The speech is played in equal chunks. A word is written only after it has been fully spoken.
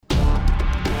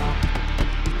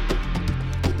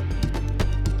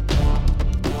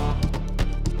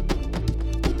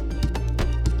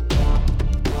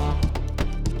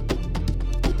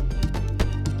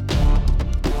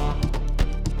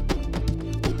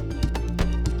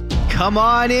Come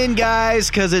on in, guys,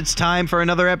 because it's time for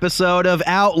another episode of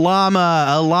Out Llama,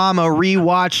 a llama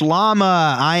rewatch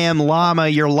llama. I am Llama,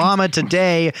 your llama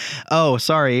today. Oh,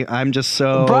 sorry, I'm just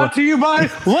so... Brought to you by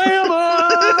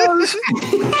Llamas!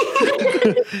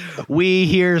 We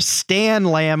here stan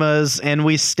llamas, and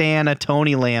we stan a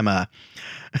Tony Llama.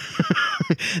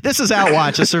 This is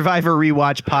Outwatch, a Survivor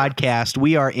rewatch podcast.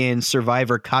 We are in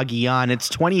Survivor Cagayan. It's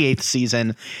 28th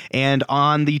season, and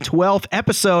on the 12th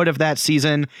episode of that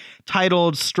season,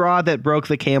 titled Straw That Broke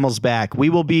the Camel's Back, we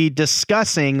will be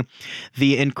discussing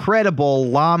the incredible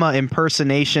llama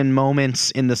impersonation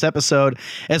moments in this episode,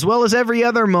 as well as every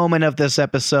other moment of this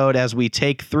episode as we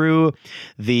take through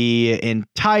the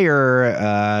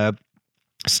entire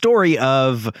story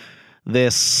of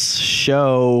this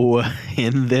show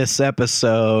in this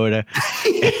episode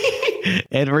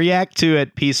and react to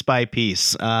it piece by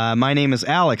piece. My name is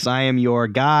Alex. I am your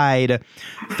guide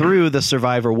through the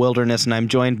Survivor wilderness, and I'm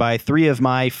joined by three of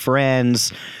my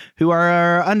friends who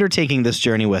are undertaking this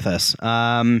journey with us.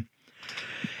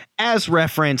 As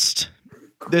referenced,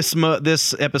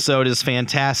 this episode is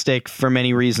fantastic for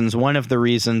many reasons. One of the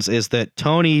reasons is that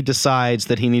Tony decides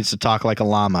that he needs to talk like a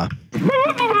llama.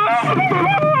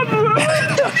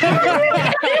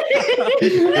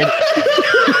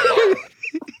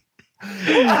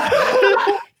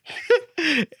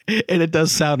 And it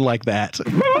does sound like that.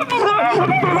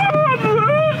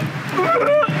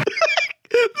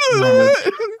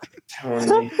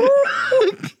 Tony.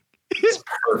 It's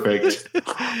perfect.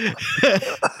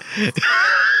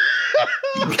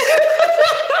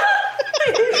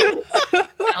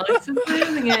 Alex is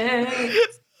losing it.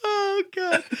 Oh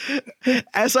God!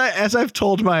 As I've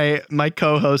told my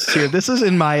co-hosts here, this is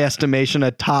in my estimation a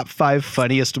top 5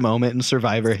 funniest moment in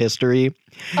Survivor history.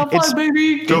 Don't fly,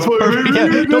 baby. Don't fly, baby.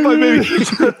 Yeah, don't fly, baby.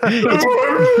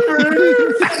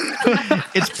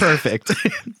 It's perfect.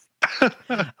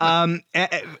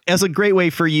 As a great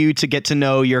way for you to get to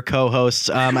know your co-hosts,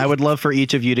 I would love for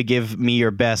each of you to give me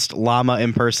your best llama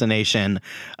impersonation.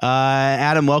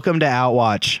 Adam, welcome to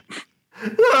Outwatch.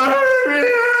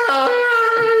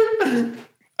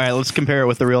 All right, let's compare it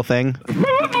with the real thing.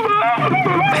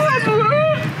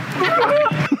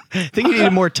 I think you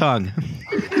needed more tongue.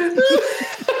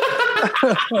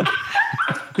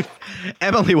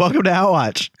 Emily, welcome to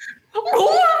Outwatch.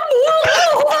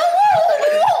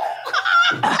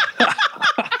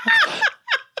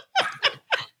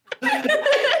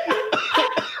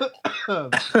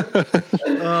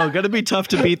 Oh, gonna be tough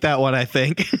to beat that one, I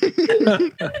think.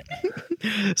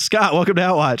 Scott, welcome to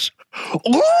Outwatch.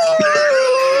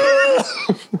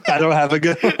 I don't have a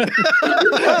good one.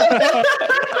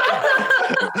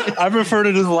 I prefer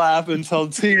to just laugh and tell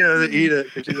Tina to eat it.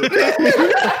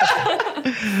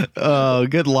 Oh,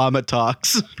 good llama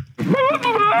talks. All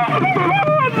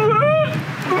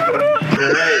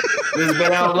right. This has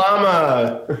been Out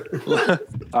Llama.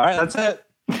 All right, that's it.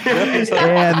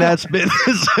 And that's been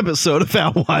this episode of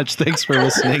Outwatch. Thanks for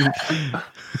listening.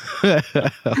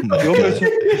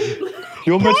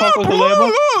 You want me to talk with the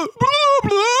llama?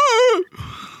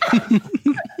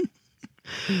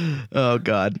 Oh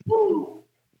God.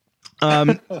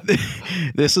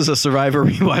 This is a Survivor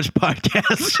rewatch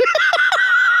podcast.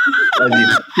 As you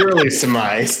surely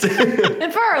surmised.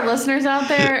 And for our listeners out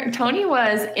there, Tony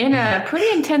was in a pretty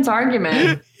intense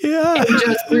argument. Yeah. And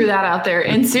just threw that out there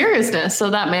in seriousness, so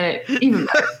that made it even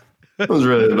better. That was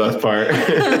really the best part.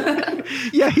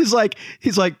 Yeah, he's like,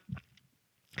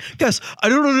 guys, I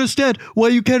don't understand why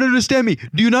you can't understand me.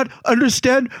 Do you not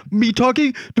understand me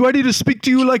talking? Do I need to speak to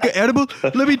you like an animal?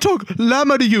 Let me talk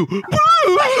llama to you. Why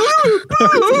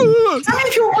is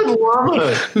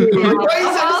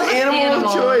that his animal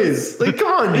of choice? Like,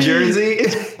 come on, Jersey.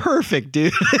 It's perfect,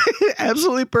 dude.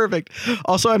 Absolutely perfect.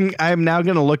 Also, I'm now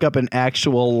going to look up an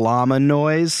actual llama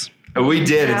noise. We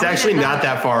did. It's actually not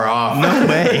that far off. No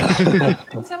way.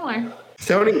 Similar.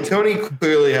 Tony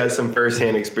clearly has some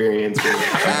firsthand experience with llama.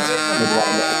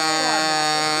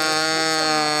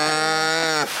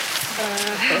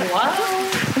 What?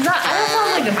 I don't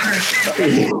sound like a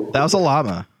person. That was a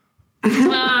llama. I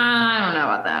don't know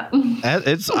about that.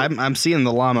 I'm seeing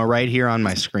the llama right here on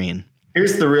my screen.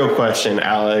 Here's the real question,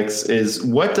 Alex, is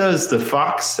what does the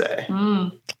fox say?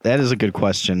 That is a good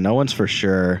question. No one's for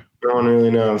sure. No one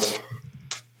really knows.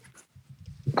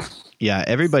 Yeah,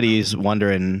 everybody's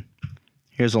wondering.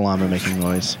 Here's a llama making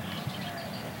noise.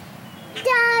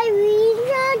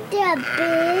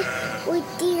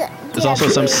 There's also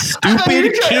some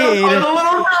stupid kid.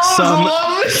 Some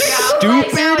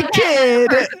stupid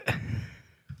kid.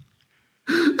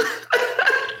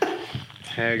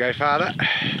 Here you go, Father.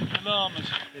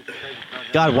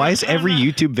 God, why is every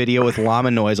YouTube video with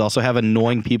llama noise also have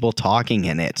annoying people talking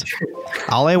in it?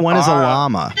 All I want is a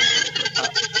llama.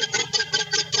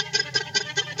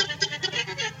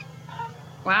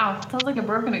 Wow, sounds like a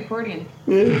broken accordion.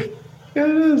 Yeah, it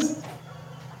is.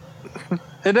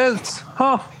 It is.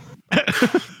 Huh.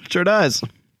 Sure does.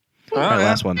 All right, yeah.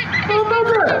 last one.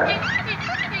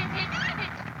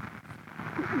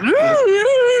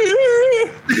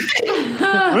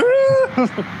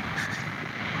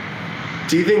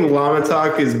 Do you think llama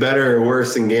talk is better or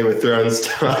worse than Game of Thrones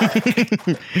talk?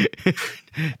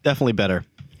 Definitely better.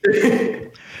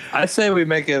 I say we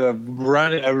make it a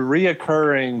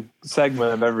reoccurring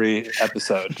segment of every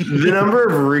episode. The number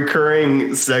of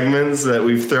recurring segments that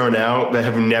we've thrown out that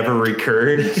have never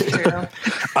recurred. True.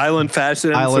 Island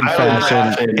fashion. Island Island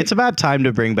fashion. fashion. It's about time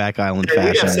to bring back island Hey,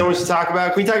 we got so fashion. much to talk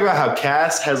about. Can we talk about how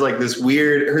Cass has like this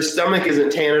weird? Her stomach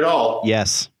isn't tan at all.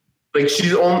 Yes. Like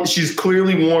she's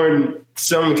clearly worn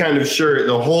some kind of shirt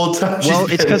the whole time. Well,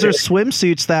 it's because her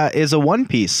swimsuits that is a one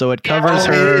piece, so it covers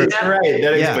her. That's right.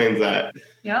 That Yeah. explains that.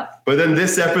 Yep. But then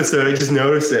this episode, I just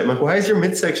noticed it. I'm like, why is your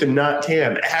midsection not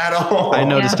tan at all? I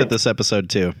noticed Yeah. it this episode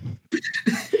too.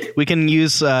 We can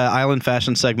use island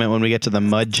fashion segment when we get to the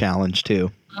mud challenge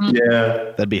too.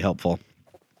 Yeah. That'd be helpful.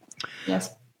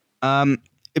 Yes.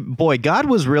 Boy, God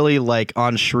was really like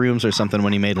on shrooms or something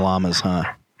when he made llamas, huh?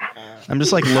 I'm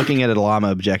just like looking at a llama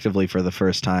objectively for the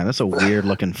first time. That's a weird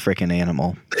looking freaking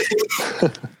animal. They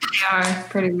are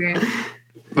pretty weird.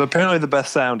 But apparently the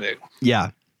best sounding. Yeah.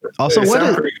 Also, They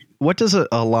sound pretty- what does a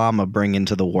llama bring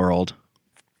into the world?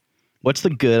 What's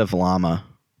the good of llama?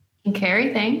 Can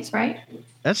carry things, right?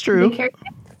 That's They true. carry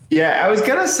Yeah, I was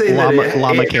gonna say Llama- that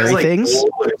llama it carry has, like, things? wool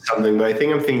or something, but I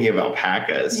think I'm thinking of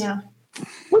alpacas. Yeah.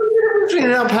 What's the difference between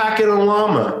an alpaca and a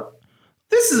llama?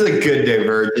 This is a good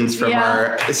divergence from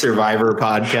Yeah. our Survivor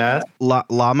podcast.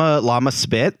 Llama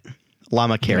spit.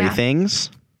 Llama carry Yeah.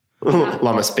 things.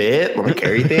 Llama spit, llama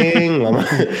carry thing, llama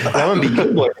be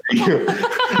good work.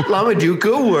 Llama do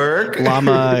good work.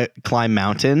 Llama climb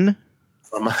mountain.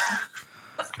 Llama.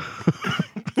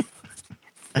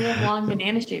 They have long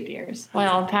banana-shaped ears, while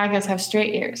alpacas have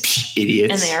straight ears,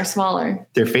 Idiots. and they are smaller.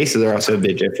 Their faces are also a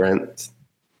bit different.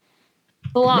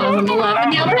 The llamas on the left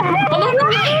and the other on the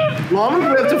right. Llamas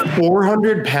weigh up to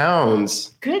 400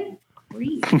 pounds. Good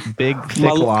grief. Big thick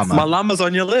llama. My llama's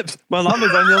on your lips. My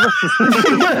llama's on your lips.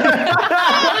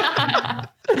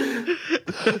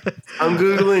 I'm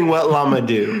Googling what llama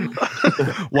do.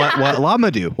 What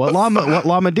llama do? What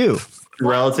llama do?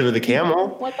 Relative to the camel,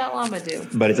 What that llama do?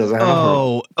 but it doesn't have a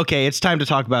Oh, okay. It's time to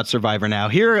talk about Survivor now.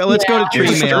 Here, let's go to Yeah.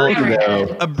 Tree Mail.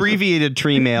 though. Abbreviated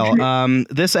Tree Mail.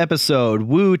 This episode,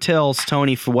 Wu tells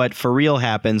Tony for what for real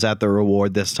happens at the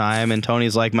reward this time, and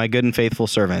Tony's like, "My good and faithful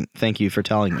servant. Thank you for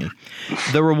telling me."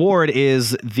 The reward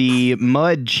is the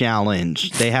mud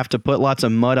challenge. They have to put lots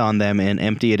of mud on them and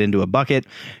empty it into a bucket.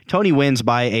 Tony wins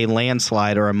by a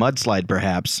landslide or a mudslide,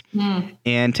 perhaps,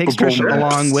 and takes Trish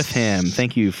along with him.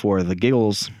 Thank you for the giggles.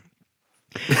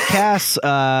 Cass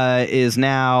is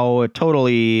now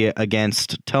totally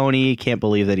against Tony. Can't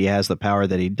believe that he has the power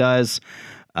that he does.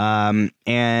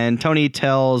 And Tony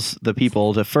tells the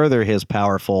people to further his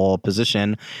powerful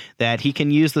position that he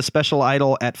can use the special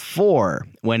idol at 4,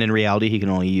 when in reality he can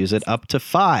only use it up to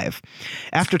 5.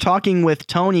 After talking with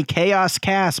Tony, Chaos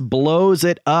Cass blows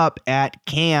it up at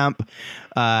camp,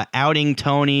 outing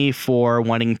Tony for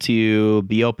wanting to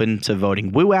be open to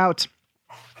voting Wu out.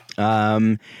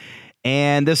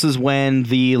 And this is when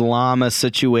the llama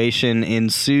situation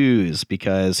ensues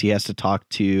because he has to talk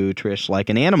to Trish like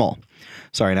an animal.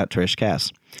 Sorry, not Trish,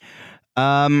 Cass.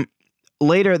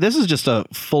 Later, this is just a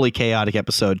fully chaotic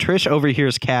episode. Trish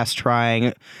overhears Cass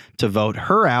trying to vote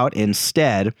her out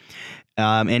instead.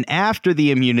 And after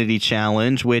the immunity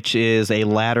challenge, which is a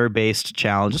ladder-based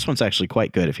challenge, this one's actually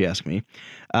quite good if you ask me.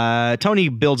 Tony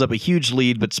builds up a huge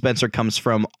lead, but Spencer comes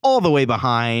from all the way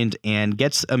behind and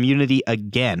gets immunity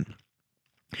again.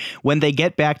 When they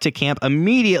get back to camp,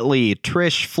 immediately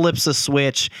Trish flips a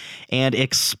switch and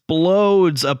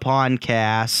explodes upon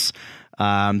Cass.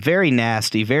 Very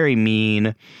nasty, very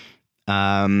mean.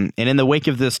 And in the wake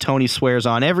of this, Tony swears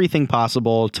on everything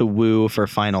possible to Wu for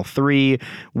Final 3.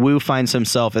 Wu finds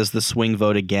himself as the swing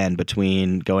vote again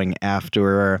between going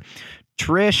after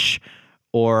Trish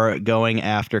or going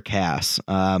after Cass.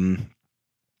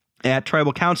 At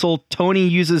Tribal Council, Tony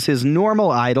uses his normal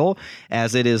idol,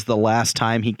 as it is the last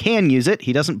time he can use it.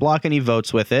 He doesn't block any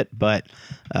votes with it, but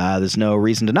there's no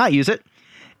reason to not use it.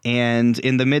 And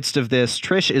in the midst of this,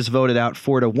 Trish is voted out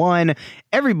 4-1.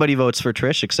 Everybody votes for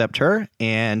Trish except her,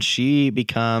 and she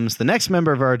becomes the next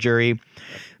member of our jury.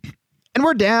 And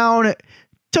we're down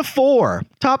to 4.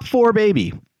 Top 4,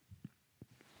 baby.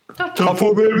 Tough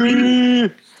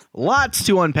baby. Lots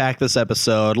to unpack this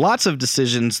episode. Lots of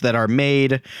decisions that are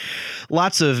made.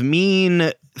 Lots of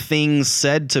mean things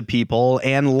said to people,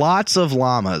 and lots of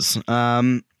llamas.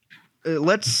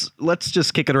 Let's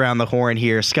just kick it around the horn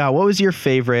here. Scott, what was your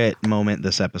favorite moment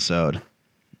this episode?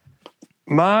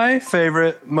 My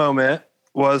favorite moment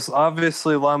was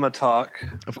obviously llama talk.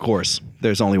 Of course,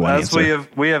 there's only one As answer.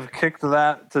 we have kicked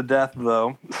that to death,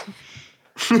 though.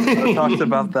 I talked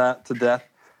about that to death.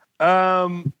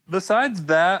 Besides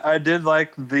that, I did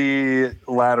like the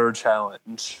ladder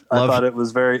challenge. I thought it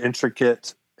was very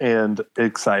intricate and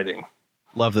exciting.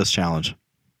 Love this challenge.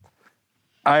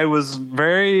 I was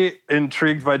very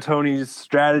intrigued by Tony's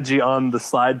strategy on the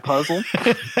slide puzzle,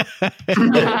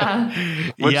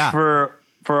 which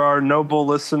for our noble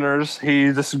listeners,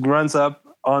 he just runs up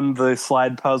on the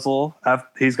slide puzzle.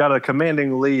 He's got a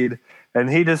commanding lead, and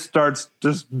he just starts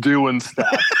just doing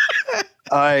stuff.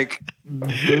 Like,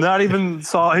 not even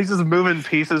he's just moving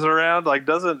pieces around, like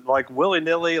doesn't like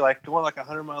willy-nilly, like going like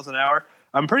 100 miles an hour.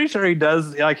 I'm pretty sure he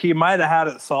does. Like, he might have had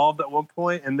it solved at one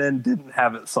point and then didn't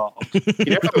have it solved.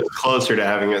 He was closer to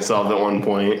having it solved at one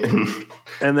point.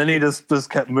 And then he just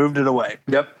kept moved it away.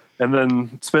 Yep. And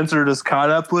then Spencer just caught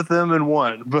up with him and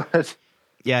won. But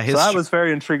Yeah, so I was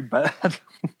very intrigued by that.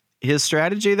 his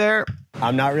strategy there.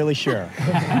 I'm not really sure.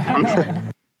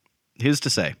 Who's to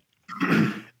say?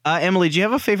 Emily, do you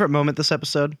have a favorite moment this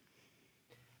episode?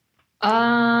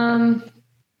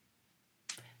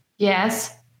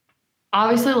 Yes.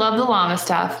 Obviously love the llama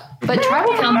stuff. But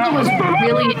tribal council was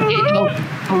really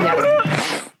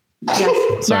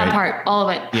yes. Sorry. That part, all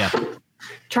of it. Yeah.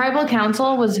 Tribal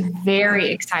council was very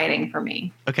exciting for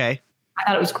me. Okay. I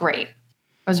thought it was great.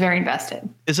 I was very invested.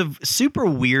 It's a super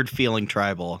weird feeling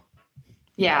tribal.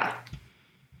 Yeah.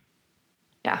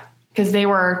 Yeah. Because they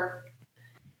were,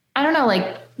 I don't know,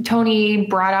 like Tony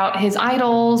brought out his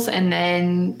idols and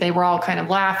then they were all kind of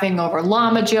laughing over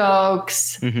llama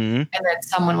jokes. Mm-hmm. And then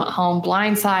someone went home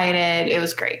blindsided. It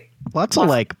was great. Lots of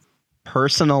like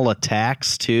personal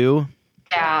attacks too.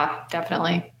 Yeah,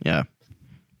 definitely. Yeah.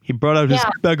 He brought out his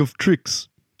bag of tricks.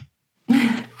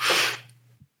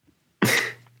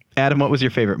 Adam, what was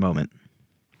your favorite moment?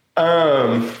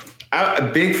 I'm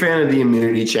a big fan of the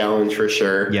immunity challenge for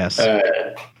sure. Yes.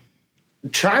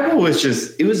 Tribal was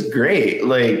it was great.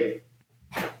 Like,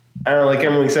 I don't know, like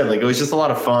Emily said, like it was just a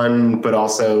lot of fun, but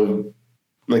also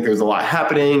like there was a lot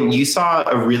happening. You saw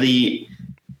a really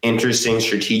interesting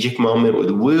strategic moment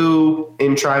with Wu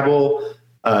in Tribal.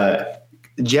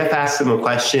 Jeff asked him a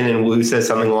question and Wu says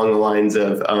something along the lines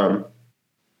of,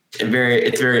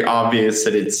 it's very obvious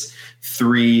that it's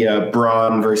 3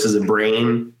 brawn versus a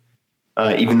brain,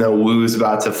 even though Wu's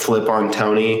about to flip on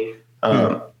Tony,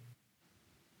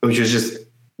 which was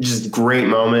just great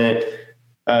moment.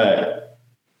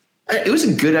 It was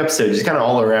a good episode, just kind of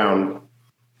all around.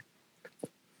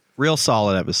 Real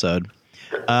solid episode.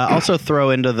 Also throw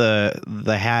into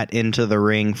the hat into the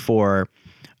ring for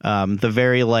the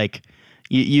very like,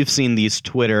 you've seen these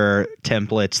Twitter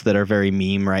templates that are very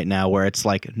meme right now where it's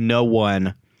like no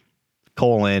one :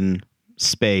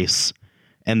 space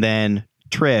and then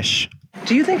Trish.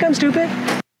 Do you think I'm stupid?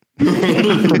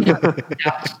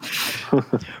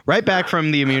 Right back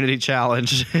from the immunity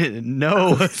challenge.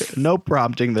 no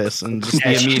prompting this and just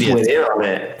the She immediate. went in on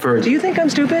it for, Do you think I'm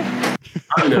stupid?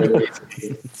 I don't know.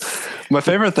 My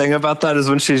favorite thing about that is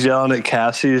when she's yelling at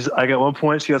Cassie. Like at one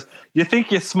point she goes, "You think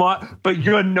you're smart, but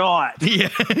you're not." Yeah.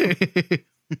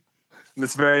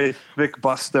 This very thick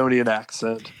Bostonian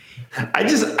accent.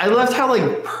 I loved how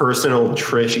like personal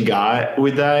Trish got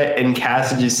with that, and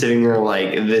Cassie just sitting there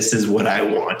like, this is what I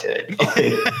wanted.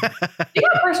 She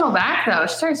got personal back though.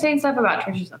 She started saying stuff about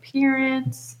Trish's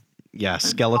appearance. Yeah,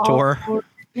 Skeletor. Oh,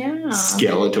 yeah.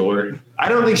 Skeletor. I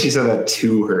don't think she said that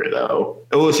to her though.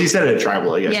 Well, she said it at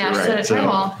Tribal, I guess. Yeah, you're she right. said it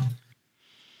tribal.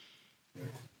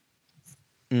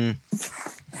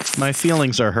 My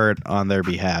feelings are hurt on their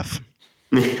behalf.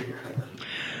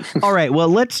 All right, well,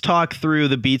 let's talk through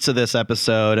the beats of this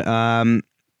episode.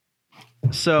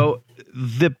 So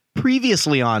the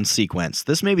previously on sequence,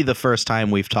 this may be the first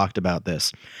time we've talked about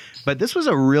this, but this was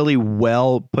a really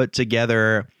well put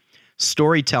together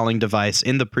storytelling device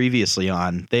in the previously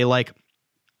on. They like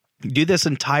do this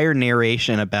entire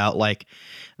narration about like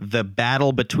the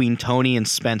battle between Tony and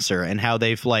Spencer and how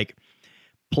they've like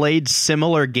played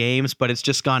similar games, but it's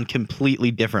just gone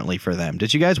completely differently for them.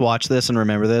 Did you guys watch this and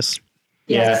remember this?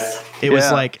 Yes. It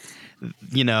was like,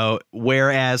 you know,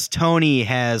 whereas Tony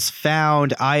has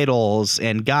found idols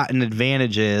and gotten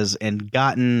advantages and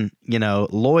gotten, you know,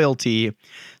 loyalty,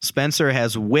 Spencer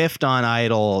has whiffed on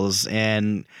idols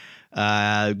and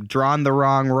drawn the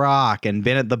wrong rock and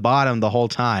been at the bottom the whole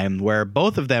time, where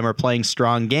both of them are playing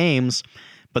strong games,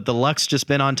 but the luck's just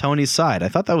been on Tony's side. I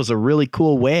thought that was a really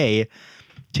cool way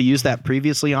to use that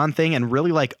previously on thing and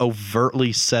really like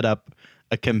overtly set up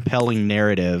a compelling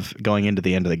narrative going into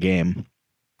the end of the game.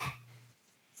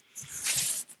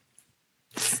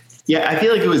 Yeah, I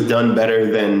feel like it was done better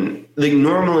than like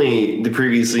normally the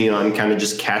previously on kind of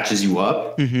just catches you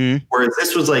up. Mm-hmm. Whereas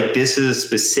this was like, this is a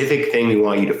specific thing we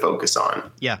want you to focus on.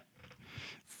 Yeah.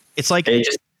 It's like, And it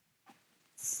just,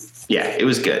 yeah, it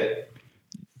was good.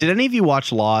 did any of you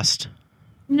watch Lost?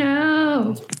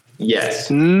 No. Yes.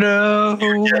 No.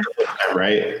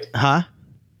 Right? Huh?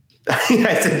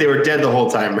 I said they were dead the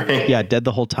whole time, right? Yeah, dead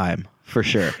the whole time, for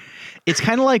sure. It's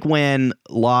kind of like when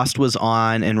Lost was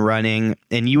on and running,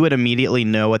 and you would immediately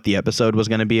know what the episode was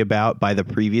going to be about by the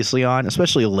previously on,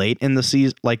 especially late in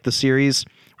the the series,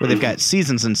 where they've got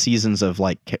seasons and seasons of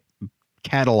like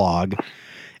catalog,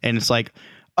 and it's like,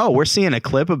 oh, we're seeing a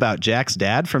clip about Jack's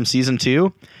dad from season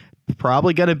 2,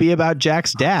 probably going to be about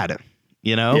Jack's dad,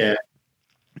 you know? Yeah.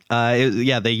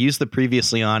 They used the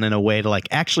previously on in a way to like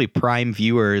actually prime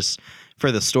viewers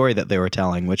for the story that they were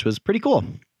telling, which was pretty cool.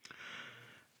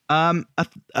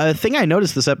 A thing I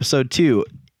noticed this episode too,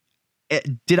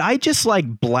 did I just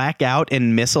like black out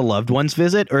and miss a loved one's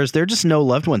visit, or is there just no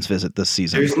loved one's visit this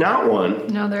season? There's not one.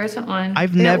 No, there isn't one.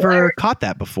 I've never caught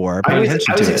that before. Or paid I was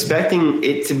attention to it. expecting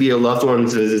it to be a loved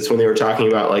one's visits when they were talking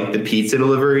about like the pizza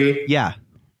delivery. Yeah.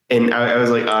 And I was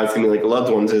like, oh, it's going to be like a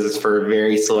loved one's visits for a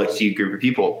very select few group of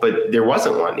people. But there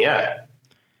wasn't one. Yeah.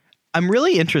 I'm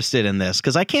really interested in this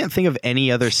because I can't think of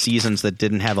any other seasons that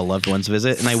didn't have a loved one's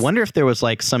visit. And I wonder if there was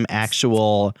like some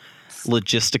actual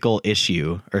logistical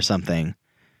issue or something.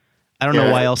 I don't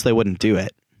know why else they wouldn't do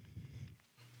it.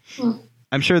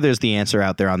 I'm sure there's the answer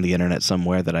out there on the internet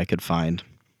somewhere that I could find.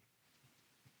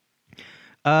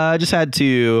 Just had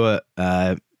to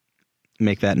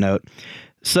make that note.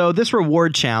 So this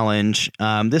reward challenge,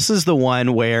 this is the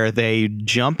one where they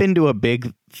jump into a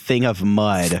big thing of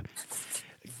mud,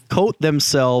 coat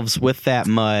themselves with that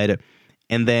mud,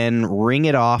 and then wring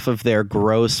it off of their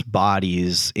gross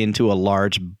bodies into a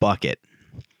large bucket.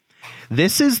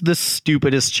 This is the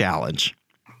stupidest challenge.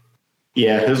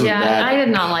 Yeah, this was bad. I did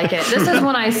not like it. This is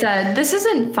when I said, this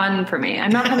isn't fun for me.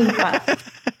 I'm not having fun.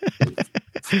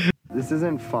 This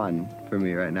isn't fun for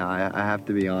me right now. I have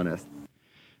to be honest.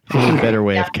 There's a better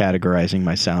way of categorizing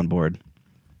my soundboard.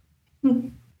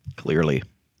 Clearly.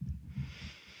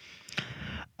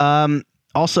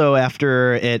 Also,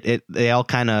 after it, they all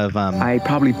kind of I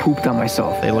probably pooped on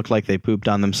myself. they look like they pooped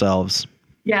on themselves.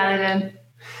 Yeah, they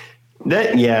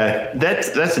did.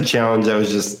 That's a challenge. It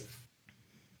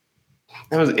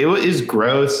was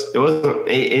gross. It wasn't.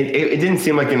 It didn't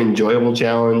seem like an enjoyable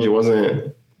challenge. It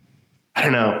wasn't. I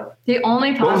don't know. The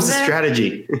only positive. What was the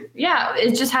strategy? Yeah,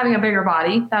 it's just having a bigger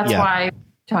body. That's why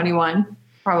Tony won,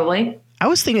 probably. I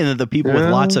was thinking that the people with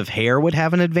lots of hair would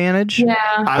have an advantage. Yeah.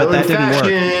 But that didn't work.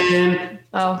 Fashion.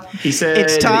 Oh. He said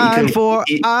It's that time he for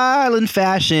Island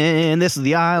Fashion. This is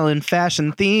the Island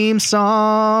Fashion theme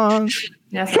song.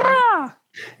 Yes.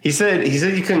 He said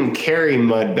you couldn't carry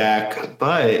mud back,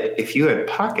 but if you had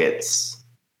pockets,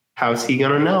 how's he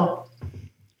gonna know?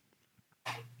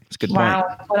 That's a good Wow,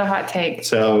 point. what a hot take.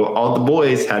 So all the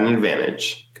boys had an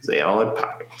advantage because they all had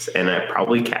pockets, and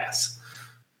probably Cass.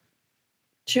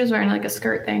 She was wearing like a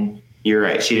skirt thing. You're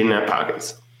right. She didn't have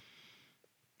pockets.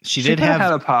 She She did could have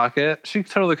have had a pocket. She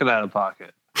totally could have had a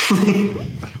pocket.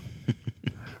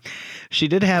 she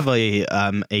did have a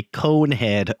cone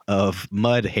head of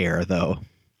mud hair though.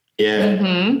 Yeah.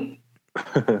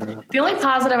 Mm-hmm. The only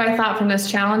positive I thought from this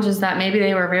challenge is that maybe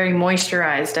they were very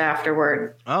moisturized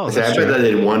afterward. Oh, So I that's bet true. that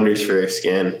did wonders for their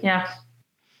skin. Yeah.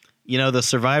 You know, the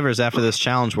survivors after this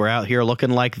challenge were out here looking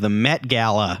like the Met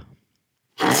Gala.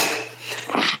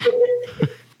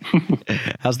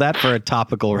 How's that for a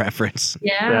topical reference?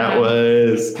 Yeah. That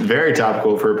was very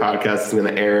topical for a podcast that's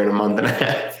going to air in a month and a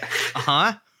half.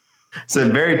 Huh? So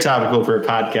very topical for a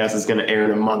podcast that's going to air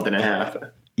in a month and a half.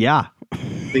 Yeah. I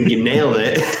think you nailed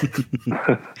it.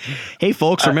 Hey,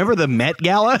 folks, remember the Met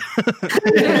Gala?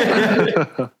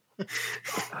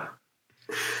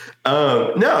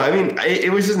 No, I mean,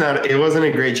 it was just not, it wasn't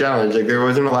a great challenge. Like there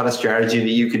wasn't a lot of strategy that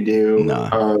you could do.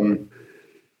 No.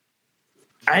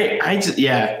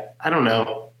 I don't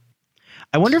know.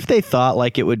 I wonder if they thought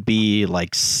like it would be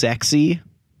like sexy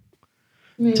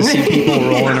to see people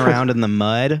rolling around in the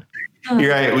mud.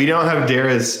 You're right. We don't have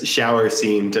Dara's shower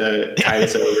scene to tide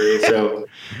us over. So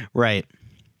Right.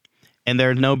 And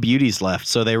there are no beauties left,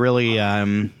 so they really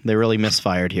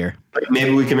misfired here. like,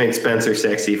 maybe we can make Spencer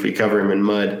sexy if we cover him in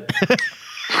mud.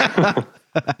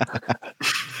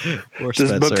 Poor But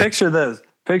Spencer. picture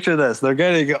this.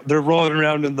 They're rolling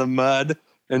around in the mud,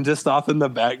 and just off in the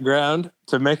background,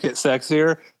 to make it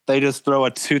sexier, they just throw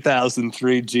a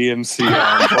 2003 GMC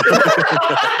on.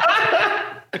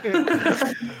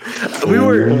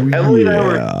 Emily and I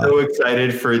were so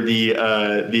excited for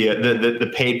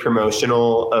the paid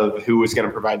promotional of who was going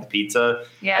to provide the pizza.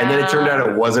 Yeah. And then it turned out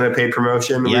it wasn't a paid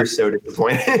promotion. We Yep. were so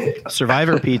disappointed.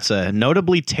 Survivor pizza,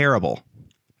 notably terrible.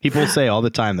 People say all the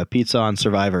time the pizza on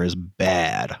Survivor is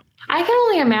bad. I can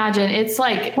only imagine. It's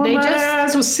like they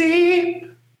just will see.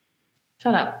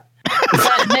 shut up.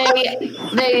 But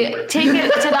they take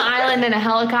it to the island in a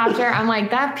helicopter. I'm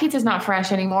like, that pizza's not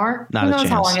fresh anymore. Not Who a knows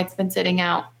how chance. long it's been sitting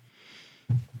out?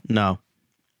 No.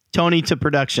 Tony to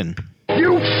production. And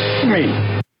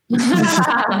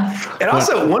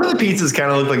also, one of the pizzas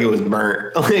kind of looked like it was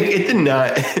burnt. Like it did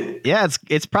not. Yeah,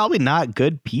 it's probably not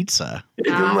good pizza. It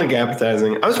didn't look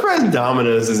appetizing. I was surprised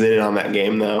Domino's is in on that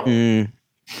game though.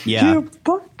 Yeah.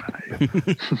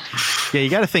 Yeah, you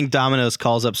got to think Domino's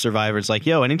calls up survivors like,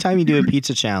 yo, anytime you do a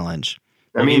pizza challenge.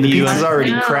 I mean, the you- pizza's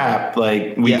already Yeah. crap.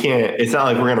 Like we Yeah. can't. It's not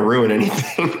like we're gonna ruin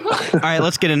anything. All right,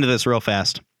 let's get into this real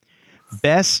fast.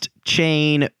 Best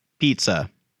chain pizza.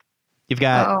 You've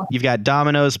got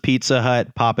Domino's, Pizza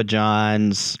Hut, Papa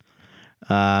John's.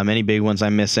 Any big ones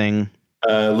I'm missing?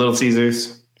 Little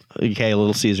Caesars, Okay,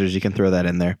 Little Caesars. You can throw that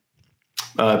in there.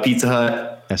 Pizza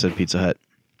Hut. I said Pizza Hut.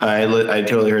 I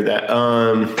totally heard that.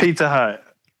 Pizza Hut.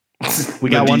 We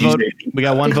got What one did you vote. say? We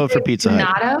got one vote for Pizza Hut.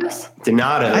 Donato's?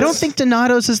 Donato's. I don't think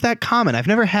Donato's is that common. I've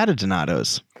never had a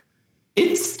Donato's.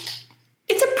 it's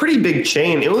a pretty big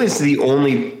chain. It was the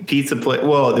only pizza place.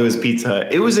 Well, there was Pizza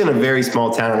Hut. It was in a very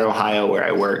small town in Ohio where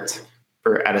I worked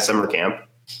at a summer camp.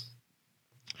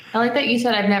 I like that you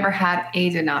said I've never had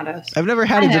a Donato's. I've never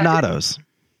had a I know. Donato's.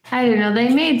 I didn't know they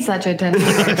made such a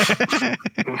Donatos.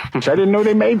 I didn't know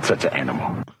they made such an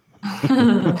animal.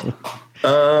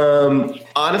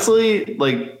 Honestly,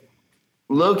 like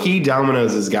low key,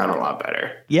 Domino's has gotten a lot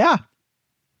better. Yeah.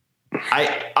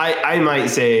 I might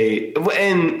say,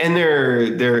 and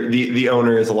the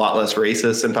owner is a lot less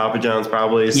racist than Papa John's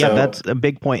probably. Yeah, So, that's a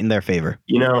big point in their favor.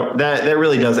 you know, that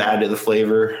really does add to the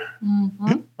flavor.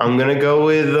 Mhm. I'm gonna go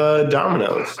with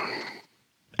Domino's.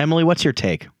 Emily, what's your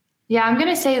take? Yeah, I'm going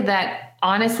to say that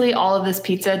honestly, all of this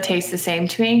pizza tastes the same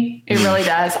to me. It really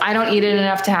does. I don't eat it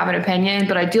enough to have an opinion,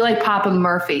 but I do like Papa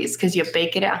Murphy's because you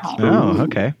bake it at home. Oh,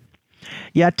 okay.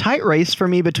 Yeah, tight race for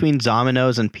me between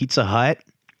Domino's and Pizza Hut.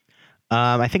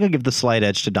 I think I'll give the slight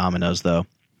edge to Domino's, though.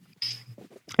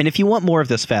 And if you want more of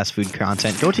this fast food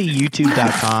content, go to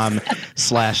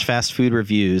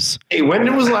youtube.com/fastfoodreviews. Hey,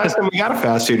 when was the last time we got a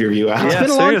fast food review out? It's Yeah,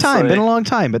 been a long time. seriously. Been a long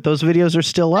time, but those videos are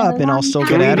still up, and I'll still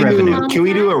get ad revenue. Can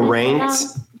we do a ranked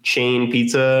chain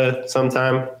pizza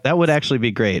sometime? That would actually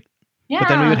be great. Yeah. But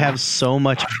then we would have so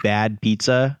much bad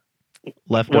pizza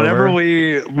left Whenever over.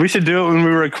 we should do it when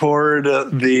we record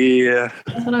the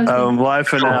That's what I was thinking. live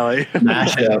finale.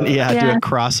 Mashup. Yeah, do Yeah. a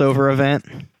crossover event.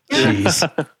 Jeez.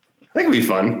 That could be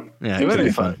fun. Yeah, It it would could be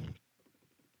be fun.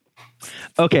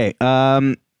 Okay.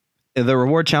 The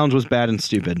reward challenge was bad and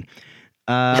stupid.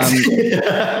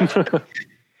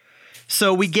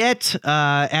 So we get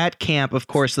at camp, of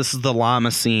course, this is the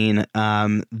llama scene,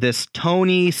 this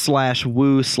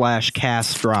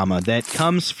Tony/Woo/Cass drama that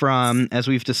comes from, as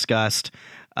we've discussed,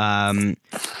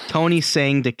 Tony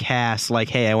saying to Cass, like,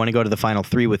 hey, I want to go to the final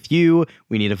 3 with you.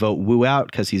 We need to vote Woo out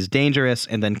because he's dangerous.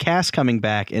 And then Cass coming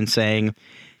back and saying,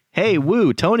 hey,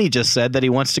 Woo, Tony just said that he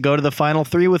wants to go to the final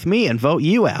 3 with me and vote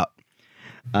you out.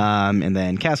 And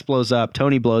then Cass blows up,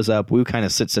 Tony blows up, Woo kind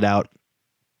of sits it out.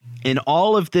 In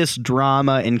all of this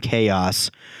drama and chaos,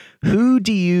 who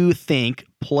do you think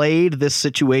played this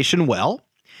situation well?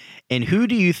 And who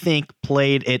do you think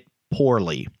played it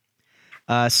poorly?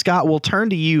 Scott, we'll turn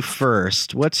to you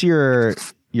first. What's your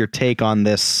take on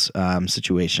this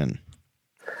situation?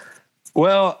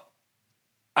 Well,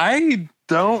 I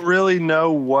don't really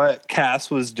know what Cass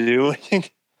was doing.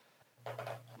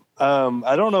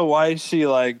 I don't know why she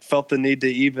felt the need to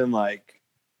even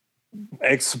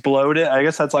explode it. I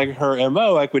guess that's her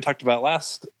MO, like we talked about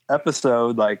last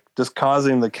episode, just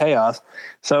causing the chaos.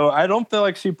 So I don't feel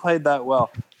like she played that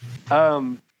well.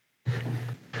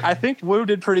 I think Woo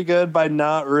did pretty good by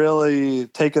not really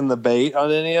taking the bait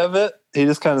on any of it. He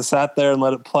just kind of sat there and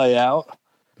let it play out,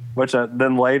 which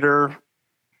then later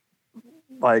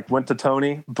went to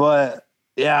Tony. But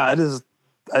yeah, I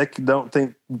don't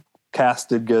think Cass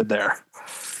did good there.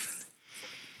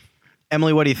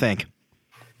 Emily, what do you think?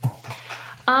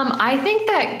 I think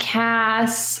that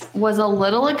Cass was a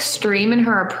little extreme in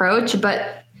her approach,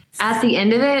 but at the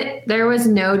end of it, there was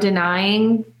no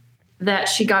denying that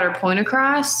she got her point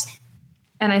across.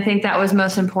 And I think that was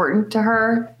most important to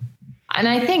her. And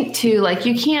I think too, like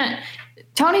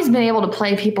Tony's been able to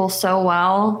play people so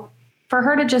well. For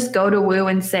her to just go to Wu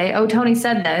and say, oh, Tony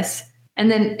said this.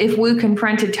 And then if Wu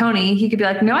confronted Tony, he could be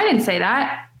like, no, I didn't say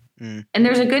that. And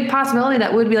there's a good possibility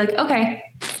that Wu would be like, okay,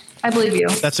 I believe you.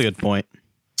 That's a good point.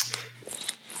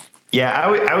 Yeah,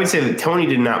 I would say that Tony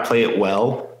did not play it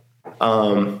well.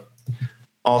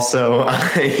 Also,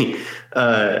 I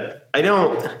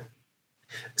don't.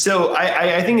 So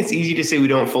I think it's easy to say we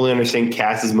don't fully understand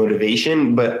Cass's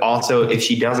motivation, but also if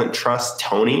she doesn't trust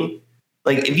Tony,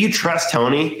 like if you trust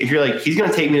Tony, if you're like, he's going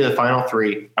to take me to the final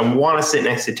 3, I want to sit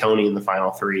next to Tony in the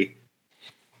final 3.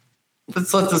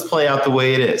 Let's let this play out the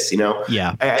way it is, you know?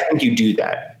 Yeah. I think you do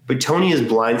that. But Tony has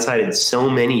blindsided so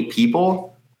many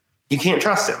people, you can't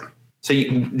trust him. So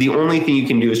the only thing you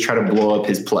can do is try to blow up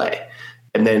his play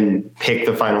and then pick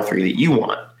the final 3 that you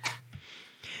want.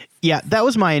 Yeah, that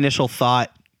was my initial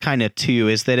thought kind of too,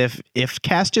 is that if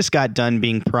Cass just got done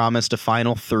being promised a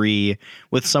final 3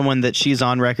 with someone that she's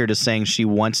on record as saying she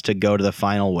wants to go to the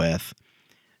final with,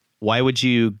 why would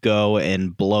you go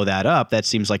and blow that up? That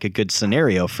seems like a good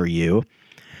scenario for you.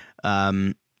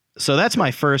 So that's my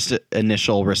first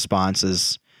initial response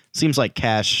is seems like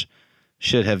Cass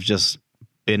should have just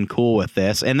been cool with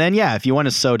this. And then, yeah, if you want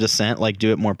to sow dissent, like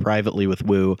do it more privately with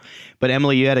Wu. But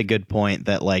Emily, you had a good point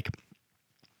that like,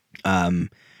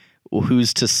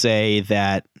 who's to say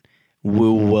that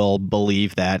Wu will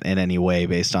believe that in any way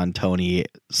based on Tony's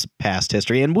past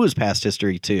history and Wu's past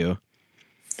history too.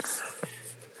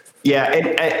 Yeah,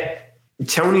 and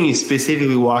Tony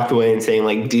specifically walked away and saying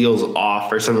like deals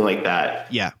off or something like that.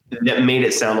 Yeah. That made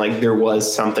it sound like there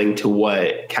was something to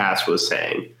what Cass was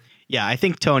saying. Yeah, I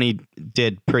think Tony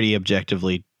did pretty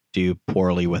objectively do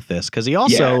poorly with this because he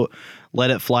also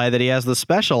let it fly that he has the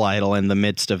special idol in the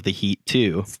midst of the heat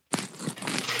too.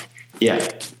 Yeah.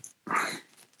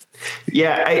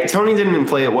 Yeah, Tony didn't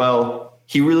play it well.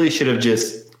 He really should have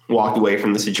just walked away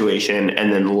from the situation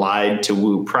and then lied to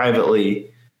Wu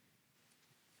privately.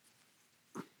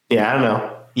 Yeah, I don't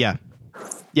know. Yeah.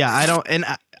 Yeah, I don't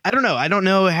know. I don't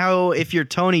know how, if you're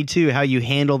Tony too, how you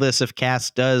handle this if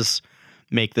Cass does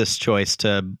make this choice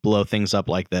to blow things up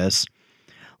like this.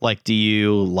 Like, do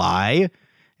you lie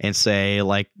and say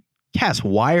like, Cass,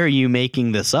 why are you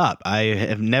making this up? I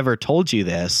have never told you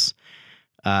this.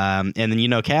 And then, you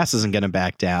know, Cass isn't going to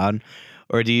back down.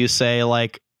 Or do you say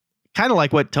like, kind of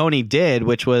like what Tony did,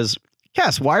 which was,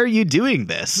 Cass, why are you doing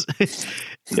this?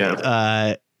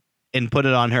 Yeah. And put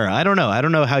it on her. I don't know. I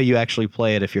don't know how you actually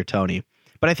play it if you're Tony.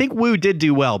 But I think Wu did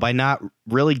do well by not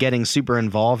really getting super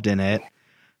involved in it.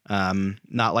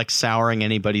 Not like souring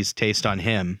anybody's taste on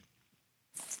him.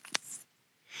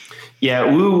 Yeah,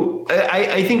 Wu,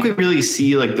 I think we really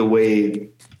see like the way,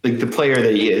 like the player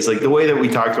that he is, like the way that we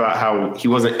talked about how he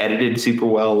wasn't edited super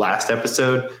well last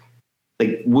episode.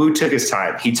 Like Wu took his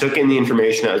time. He took in the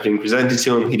information that was being presented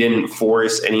to him. He didn't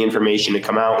force any information to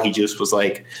come out. He just was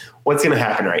like, what's going to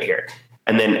happen right here?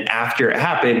 And then after it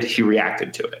happened, he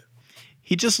reacted to it.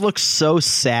 He just looks so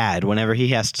sad whenever he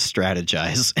has to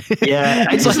strategize. Yeah,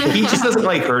 he just doesn't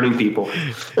like hurting people.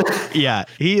 Yeah,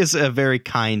 he is a very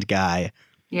kind guy.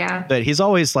 Yeah. But he's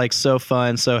always like so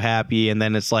fun, so happy. And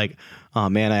then it's like, oh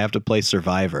man, I have to play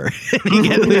Survivor. He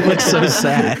looks so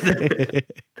sad.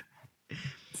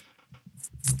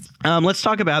 Let's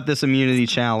talk about this immunity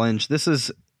challenge. This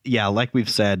is, yeah, like we've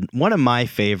said, one of my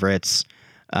favorites.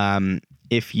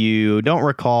 If you don't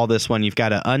recall this one, you've got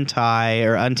to untie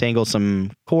or untangle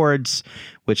some cords,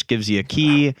 which gives you a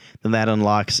key. Then that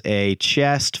unlocks a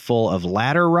chest full of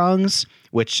ladder rungs,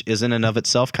 which is in and of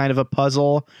itself kind of a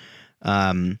puzzle.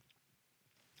 And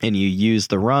you use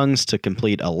the rungs to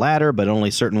complete a ladder, but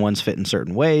only certain ones fit in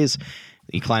certain ways.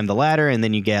 You climb the ladder, and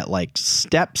then you get like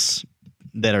steps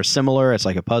that are similar. It's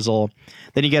like a puzzle.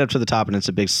 Then you get up to the top, and it's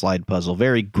a big slide puzzle.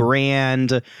 Very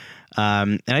grand.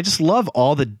 And I just love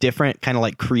all the different kind of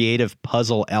like creative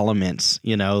puzzle elements,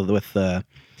 you know, with the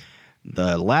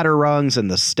ladder rungs and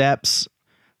the steps,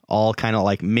 all kind of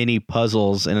like mini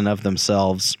puzzles in and of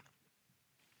themselves.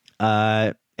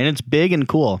 And it's big and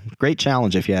cool. Great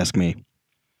challenge, if you ask me.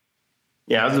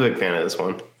 Yeah, I was a big fan of this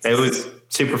one. It was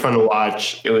super fun to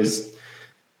watch. It was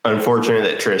unfortunate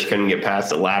that Trish couldn't get past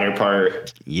the ladder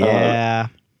part. Yeah.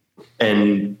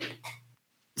 And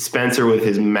Spencer with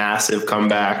his massive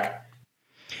comeback.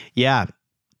 Yeah.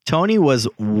 Tony was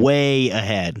way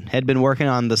ahead. Had been working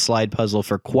on the slide puzzle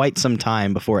for quite some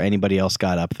time before anybody else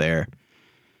got up there.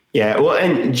 Yeah, well,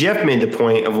 and Jeff made the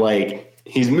point of like,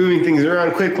 he's moving things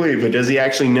around quickly, but does he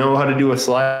actually know how to do a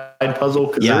slide puzzle?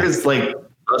 Because there is like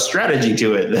a strategy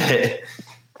to it that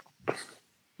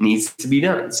needs to be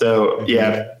done. So,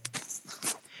 yeah.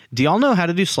 Do y'all know how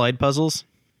to do slide puzzles?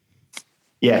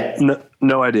 Yeah.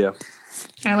 No idea.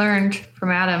 I learned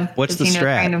from Adam. What's 'cause the he knows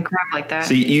strat? random crap like that.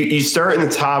 So you start in the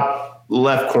top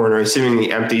left corner, assuming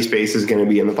the empty space is going to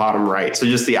be in the bottom right. So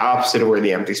just the opposite of where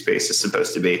the empty space is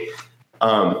supposed to be.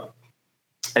 And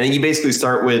then you basically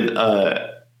start with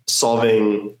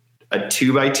solving a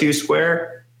 2x2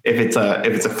 square. If it's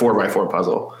a 4x4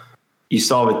 puzzle, you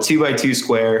solve a 2x2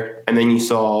 square, and then you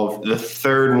solve the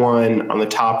third one on the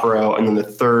top row, and then the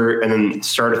third, and then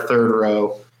start a third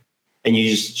row, and you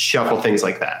just shuffle things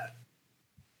like that.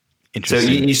 So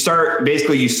Interesting. you start,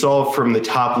 basically you solve from the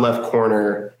top left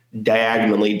corner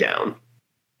diagonally down.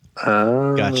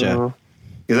 Gotcha.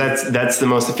 Because that's the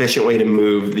most efficient way to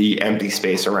move the empty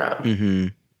space around. Mm-hmm.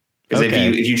 Because Okay.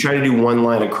 if you try to do one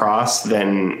line across,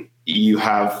 then you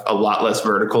have a lot less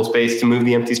vertical space to move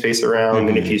the empty space around.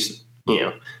 And if you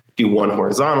do one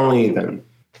horizontally, then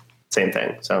same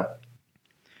thing. So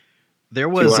There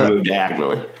if you was want to move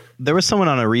diagonally. there was someone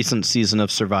on a recent season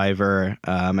of Survivor.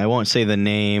 I won't say the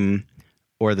name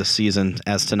or the season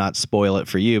as to not spoil it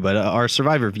for you, but our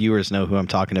Survivor viewers know who I'm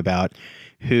talking about,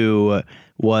 who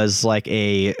was like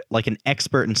an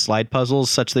expert in slide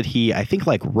puzzles, such that he, I think,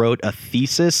 like wrote a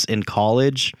thesis in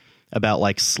college about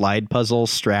like slide puzzle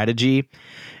strategy.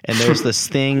 And there's this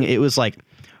thing, it was like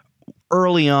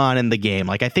early on in the game,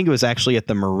 like I think it was actually at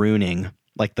the marooning,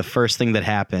 like the first thing that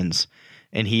happens.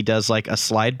 And he does like a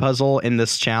slide puzzle in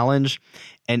this challenge,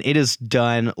 and it is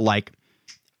done like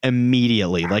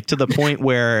immediately, like to the point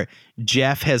where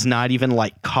Jeff has not even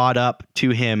like caught up to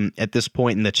him at this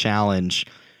point in the challenge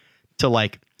to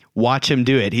like watch him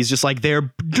do it. He's just like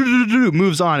there,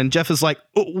 moves on, and Jeff is like,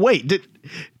 oh, wait,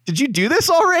 did you do this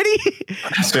already?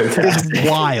 That's fantastic. It's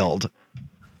wild.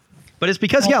 But it's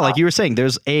because, yeah, like you were saying,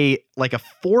 there's a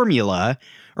formula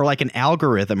or like an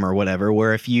algorithm or whatever,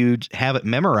 where if you have it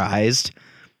memorized,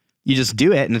 you just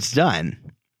do it and it's done.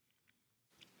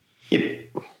 Yep.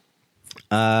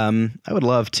 I would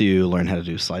love to learn how to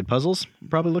do slide puzzles.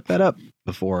 Probably look that up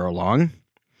before long.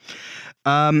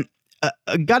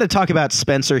 Got to talk about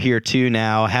Spencer here too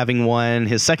now, having won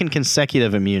his second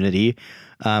consecutive immunity.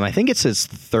 I think it's his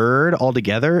third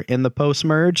altogether in the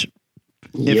post-merge,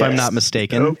 if I'm not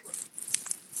mistaken.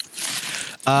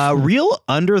 Real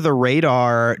under the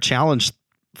radar challenge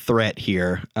threat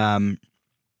here. And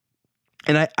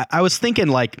I was thinking,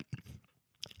 like,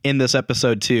 in this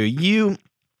episode too, you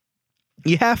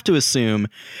have to assume,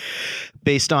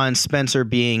 based on Spencer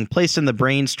being placed in the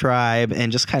Brains tribe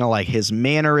and just kind of like his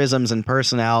mannerisms and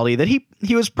personality, that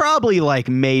he was probably like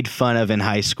made fun of in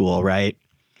high school, right?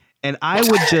 And I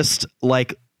would just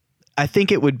like, I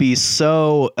think it would be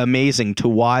so amazing to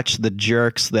watch the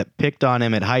jerks that picked on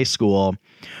him at high school,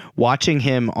 watching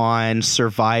him on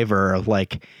Survivor,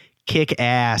 like kick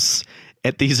ass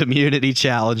at these immunity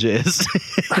challenges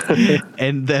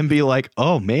and then be like,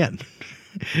 oh man,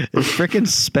 it's freaking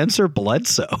Spencer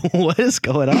Bledsoe. What is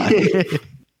going on?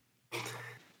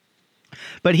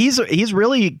 But he's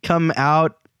really come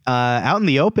out in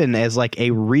the open as like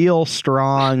a real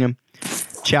strong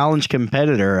challenge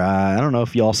competitor. I don't know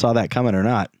if y'all saw that coming or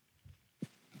not.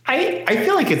 I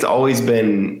feel like it's always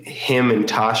been him and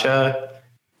Tasha,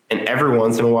 and every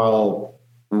once in a while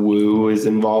Wu is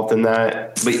involved in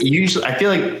that. But usually, I feel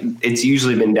like it's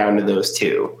usually been down to those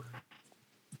two.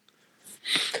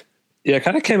 Yeah, it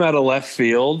kind of came out of left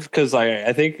field because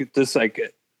I think just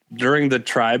like during the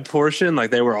tribe portion, like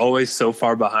they were always so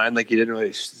far behind, like you didn't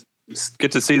really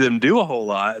get to see them do a whole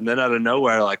lot. And then out of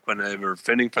nowhere, like when they were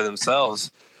fending for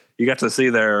themselves, you got to see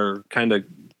their kind of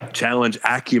challenge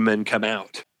acumen come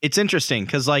out. It's interesting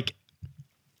because, like,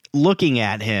 looking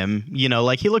at him, you know,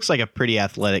 like he looks like a pretty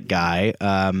athletic guy.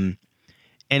 And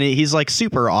he's like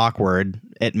super awkward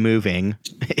at moving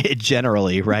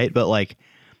generally, right? But like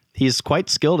he's quite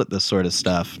skilled at this sort of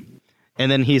stuff. And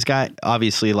then he's got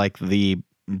obviously like the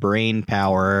brain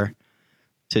power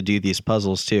to do these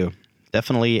puzzles too.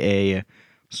 Definitely a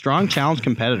strong challenge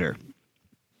competitor.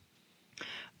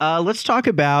 Let's talk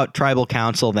about Tribal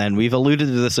Council then. We've alluded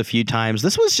to this a few times.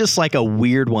 This was just like a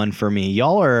weird one for me.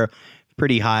 Y'all are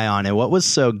pretty high on it. What was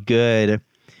so good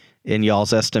in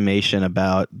y'all's estimation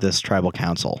about this Tribal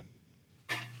Council?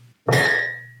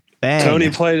 Bang.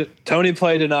 Tony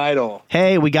played an idol.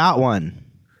 Hey, we got one.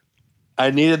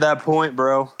 I needed that point,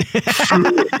 bro.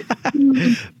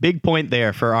 Big point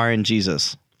there for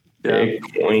RNGesus. Big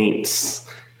points.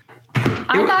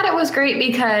 I thought it was great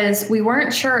because we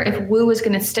weren't sure if Wu was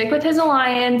going to stick with his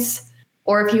alliance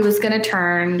or if he was going to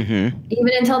turn. Mm-hmm.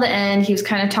 Even until the end, he was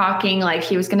kind of talking like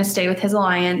he was going to stay with his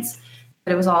alliance,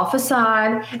 but it was all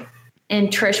facade. And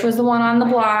Trish was the one on the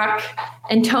block.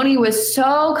 And Tony was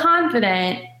so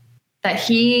confident that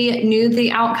he knew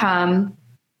the outcome,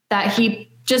 that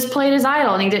he just played his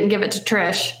idol and he didn't give it to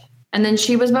Trish. And then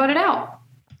she was voted out.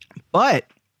 But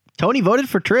Tony voted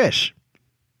for Trish.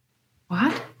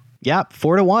 What? Yep,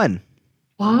 4-1.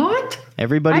 What?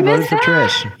 Everybody I voted missed for that.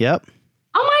 Trish. Yep.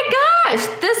 Oh my gosh.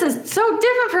 This is so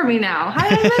different for me now. How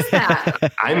did I miss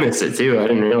that? I missed it too. I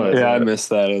didn't realize. Yeah, I that. missed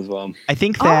that as well. I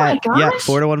think Oh my that, yeah, gosh.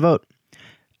 4-1 vote.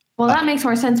 Well, that makes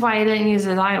more sense why he didn't use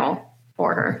his idol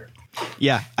for her.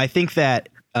 Yeah, I think that,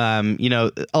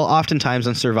 oftentimes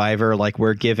on Survivor, like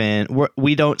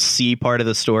we don't see part of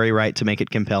the story, right, to make it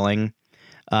compelling.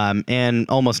 And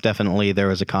almost definitely there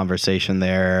was a conversation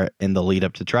there in the lead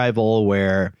up to Tribal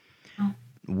where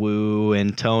Woo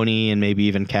and Tony and maybe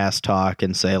even Cass talk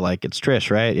and say, like, it's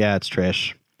Trish, right? Yeah, it's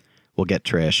Trish. We'll get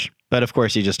Trish. But of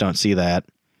course, you just don't see that.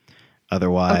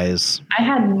 Otherwise, I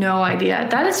had no idea.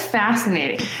 That is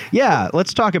fascinating. yeah,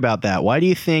 let's talk about that. Why do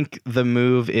you think the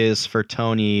move is for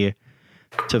Tony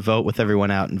to vote with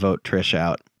everyone out and vote Trish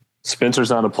out?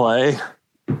 Spencer's on a play.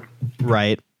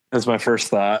 Right. That's my first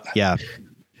thought. Yeah.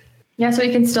 Yeah, so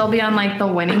he can still be on like the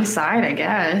winning side, I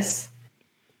guess.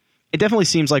 It definitely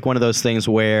seems like one of those things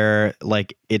where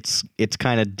like it's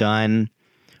kind of done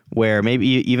where maybe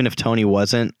even if Tony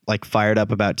wasn't like fired up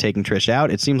about taking Trish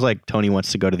out, it seems like Tony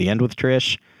wants to go to the end with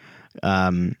Trish.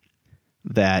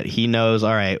 That he knows,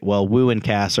 all right, well, Woo and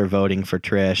Cass are voting for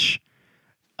Trish.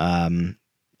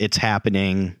 It's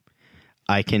happening.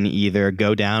 I can either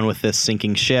go down with this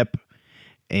sinking ship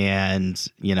and,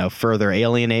 further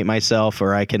alienate myself,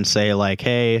 or I can say like,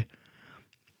 hey,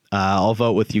 I'll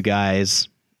vote with you guys,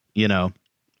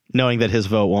 knowing that his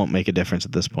vote won't make a difference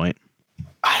at this point.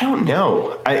 I don't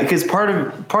know, because part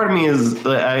of me is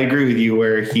I agree with you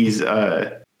where he's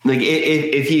like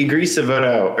if he agrees to vote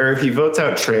out or if he votes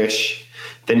out Trish,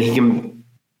 then he can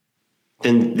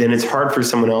then it's hard for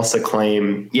someone else to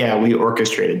claim, yeah, we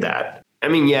orchestrated that. I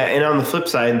mean, yeah, and on the flip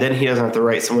side, then he doesn't have to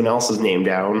write someone else's name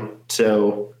down,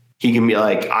 so he can be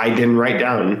like, I didn't write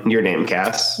down your name,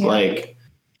 Cass. Yeah. Like,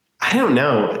 I don't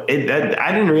know.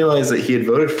 I didn't realize that he had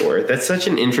voted for it. That's such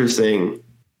an interesting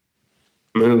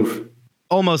move.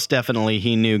 Almost definitely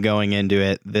he knew going into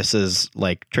it, this is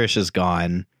like Trish is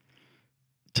gone.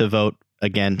 To vote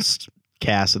against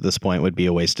Cass at this point would be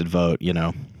a wasted vote,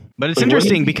 But it's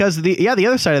interesting because the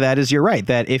other side of that is you're right,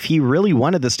 that if he really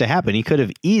wanted this to happen, he could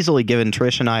have easily given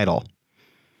Trish an idol.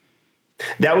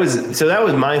 That was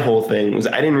my whole thing was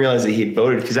I didn't realize that he had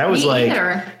voted because I was Me like,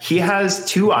 either. he has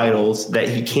 2 idols that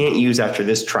he can't use after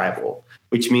this Tribal,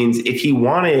 which means if he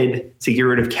wanted to get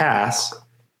rid of Cass,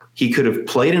 he could have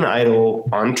played an idol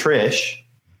on Trish.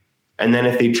 And then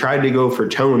if they tried to go for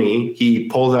Tony, he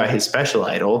pulls out his special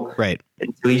idol. Right.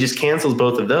 And so he just cancels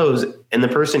both of those. And the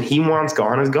person he wants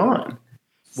gone is gone.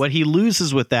 What he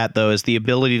loses with that, though, is the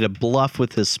ability to bluff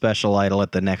with his special idol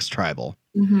at the next Tribal.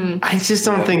 Mm-hmm. I just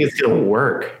don't think it's going to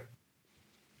work.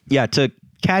 Yeah, to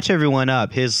catch everyone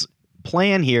up, his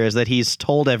plan here is that he's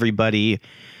told everybody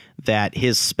that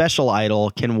his special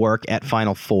idol can work at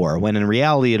Final 4, when in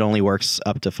reality it only works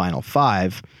up to Final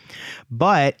 5.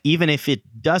 But even if it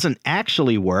doesn't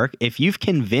actually work, if you've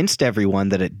convinced everyone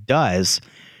that it does,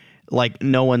 like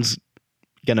no one's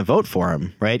going to vote for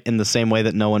him, right? In the same way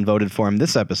that no one voted for him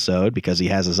this episode because he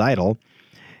has his idol.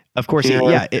 Of course,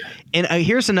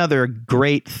 here's another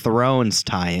great Thrones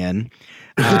tie-in.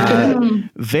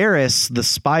 Varys, the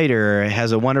spider,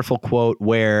 has a wonderful quote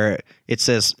where he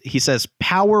says,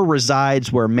 power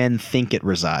resides where men think it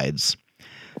resides.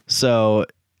 So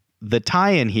the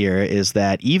tie-in here is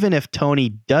that even if Tony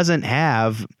doesn't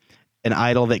have an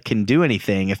idol that can do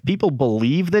anything, if people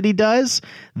believe that he does,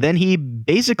 then he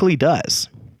basically does.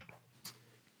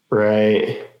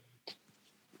 Right.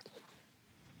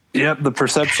 Yep, the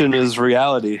perception is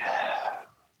reality,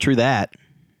 True that.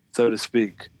 so to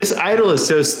speak. This idol is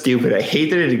so stupid. I hate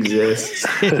that it exists.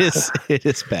 It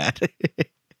is bad.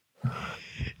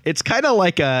 It's kind of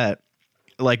like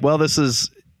this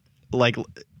is like,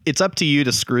 it's up to you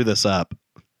to screw this up.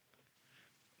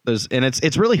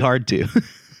 It's really hard to.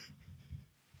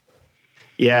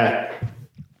 Yeah.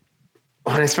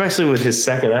 And especially with his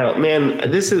second idol. Man,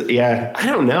 I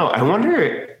don't know.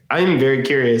 I'm very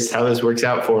curious how this works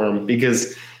out for him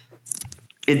because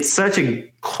it's such a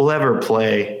clever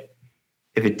play.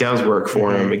 If it does work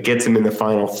for him, it gets him in the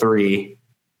final 3.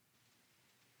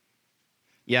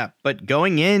 Yeah, but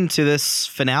going into this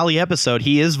finale episode,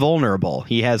 he is vulnerable.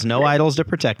 He has no idols to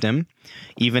protect him,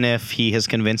 even if he has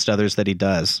convinced others that he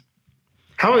does.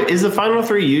 How is the final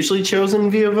 3 usually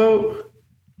chosen via vote?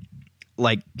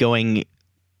 Like going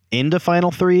into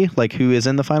final 3, like who is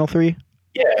in the final 3?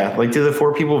 Yeah, like do the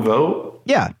 4 people vote?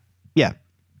 Yeah.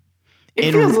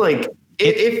 It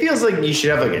It feels like you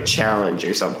should have like a challenge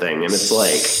or something, and it's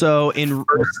like so in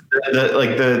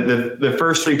the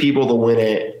first 3 people to win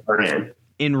it are in.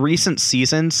 In recent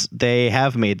seasons, they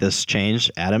have made this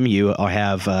change. Adam, you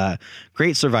have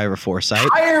great Survivor foresight.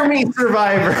 Hire me,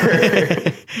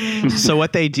 Survivor. So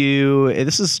what they do,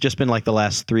 this has just been like the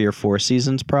last 3 or 4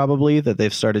 seasons probably that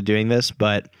they've started doing this,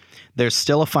 but there's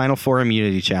still a Final Four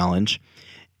immunity challenge.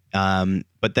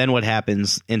 But then what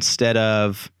happens instead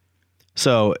of...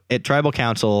 So at Tribal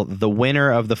Council, the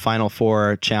winner of the Final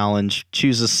Four challenge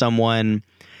chooses someone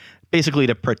basically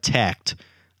to protect,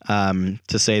 to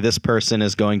say this person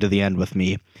is going to the end with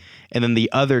me. And then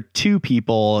the other 2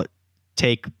 people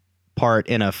take part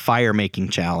in a fire making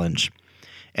challenge.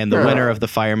 And the winner of the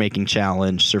fire making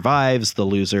challenge survives. The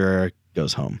loser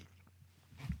goes home.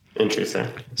 Interesting.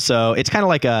 So it's kind of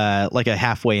like a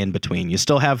halfway in between. You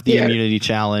still have the immunity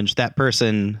challenge. That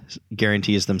person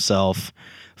guarantees themselves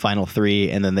final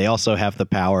 3, and then they also have the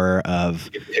power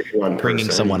of bringing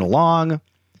someone along.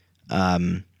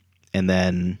 And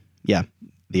then,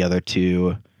 the other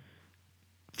 2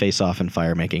 face off in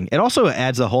fire making. It also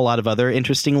adds a whole lot of other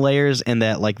interesting layers in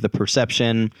that, like, the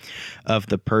perception of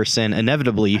the person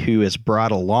inevitably who is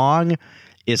brought along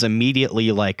is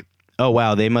immediately like, oh,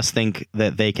 wow, they must think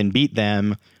that they can beat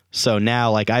them. So now,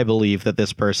 like, I believe that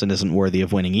this person isn't worthy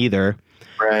of winning either.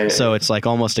 Right. So it's like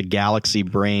almost a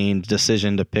galaxy-brained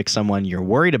decision to pick someone you're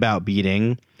worried about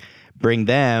beating, bring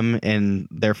them, and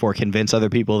therefore convince other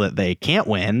people that they can't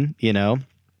win, you know?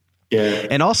 Yeah.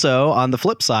 And also, on the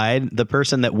flip side, the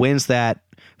person that wins that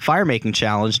fire-making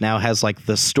challenge now has, like,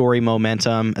 the story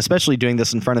momentum, especially doing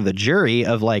this in front of the jury,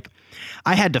 of, like,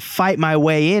 I had to fight my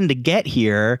way in to get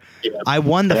here. Yeah. I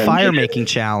won the fire-making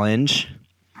challenge,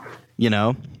 you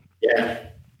know? Yeah.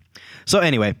 So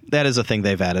anyway, that is a thing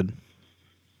they've added.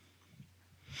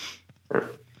 I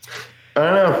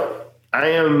don't know. I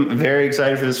am very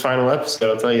excited for this final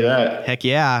episode. I'll tell you that. Heck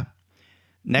yeah.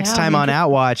 Next time on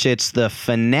Outwatch, it's the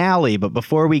finale. But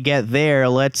before we get there,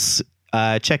 let's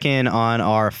check in on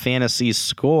our fantasy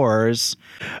scores.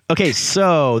 Okay,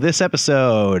 so this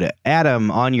episode, Adam,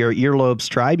 on your Earlobes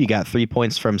Tribe, you got 3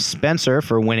 points from Spencer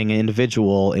for winning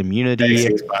individual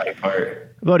immunity,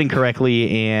 voting correctly,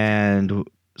 and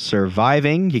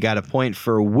surviving. You got a point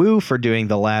for Woo for doing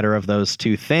the latter of those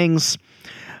 2 things.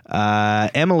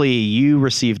 Emily, you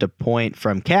received a point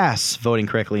from Cass, voting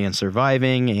correctly and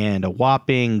surviving, and a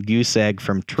whopping goose egg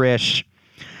from Trish,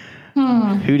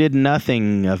 who did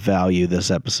nothing of value this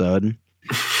episode.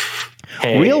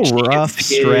 Hey, real rough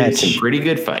stretch. Some pretty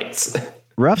good fights.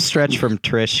 Rough stretch from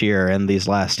Trish here in these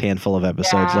last handful of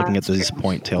episodes, looking at these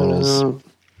point totals.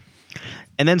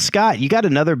 And then Scott, you got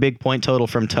another big point total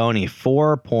from Tony,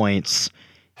 4 points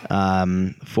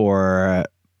for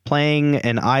playing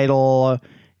an idol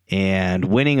and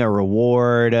winning a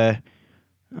reward,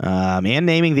 and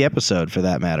naming the episode for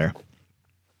that matter.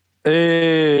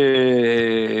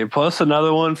 Hey, plus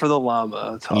another one for the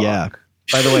llama talk. Yeah.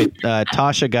 By the way,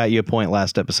 Tasha got you a point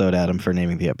last episode, Adam, for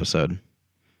naming the episode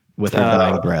with her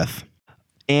dying breath.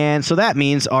 And so that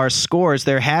means our scores,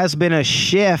 there has been a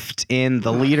shift in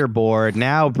the leaderboard.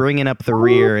 Now bringing up the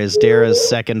rear is Dara's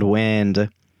Second Wind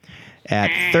at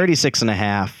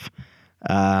 36.5.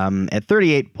 At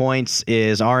 38 points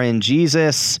is RN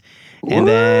Jesus. And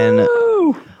then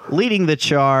leading the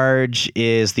charge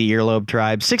is the Earlobe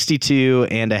Tribe,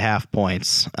 62.5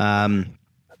 points.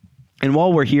 And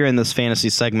while we're here in this fantasy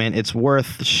segment, it's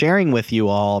worth sharing with you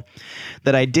all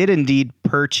that I did indeed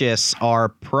purchase our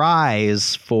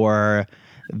prize for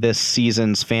this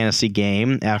season's fantasy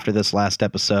game after this last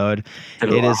episode.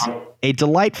 It is a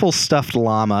delightful stuffed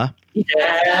llama. Yes.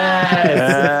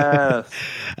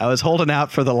 I was holding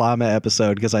out for the llama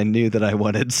episode because I knew that I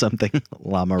wanted something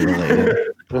llama related.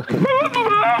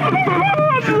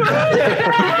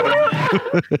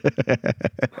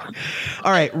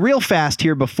 All right, real fast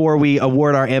here before we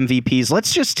award our MVPs,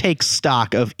 let's just take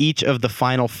stock of each of the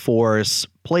Final Four's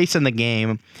place in the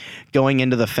game going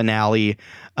into the finale,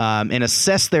 and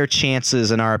assess their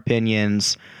chances and our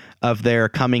opinions of their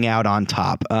coming out on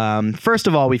top. First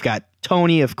of all, we've got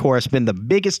Tony, of course, been the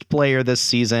biggest player this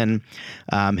season,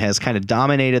 has kind of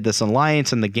dominated this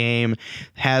alliance in the game,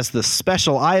 has the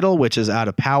special idol, which is out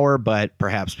of power, but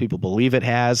perhaps people believe it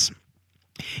has.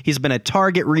 He's been a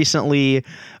target recently,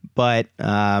 but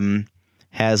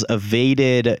has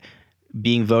evaded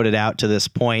being voted out to this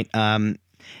point.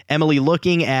 Emily,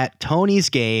 looking at Tony's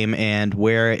game and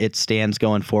where it stands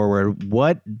going forward,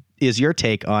 what is your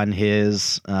take on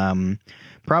his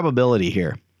probability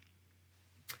here?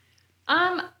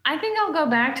 I think I'll go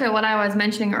back to what I was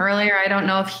mentioning earlier. I don't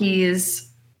know if he's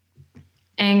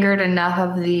angered enough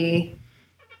of the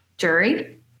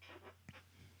jury.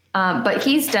 But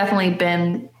he's definitely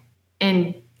been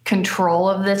in control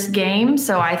of this game.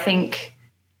 So I think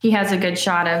he has a good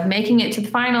shot of making it to the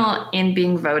final and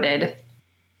being voted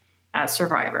as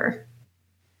survivor.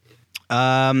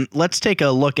 Let's take a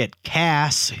look at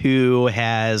Cass, who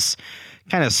has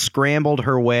kind of scrambled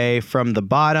her way from the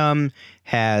bottom,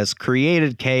 has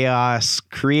created chaos,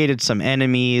 created some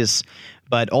enemies,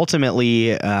 but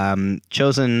ultimately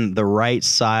chosen the right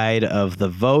side of the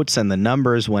votes and the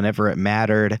numbers whenever it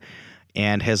mattered,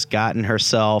 and has gotten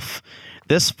herself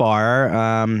this far.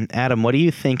 Adam, what do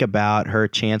you think about her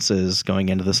chances going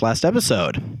into this last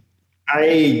episode?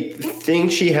 I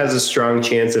think she has a strong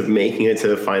chance of making it to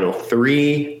the final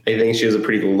 3. I think she has a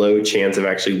pretty low chance of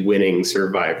actually winning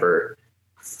Survivor.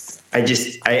 I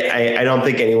don't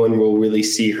think anyone will really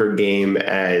see her game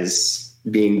as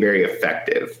being very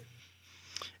effective.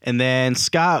 And then,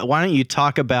 Scott, why don't you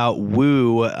talk about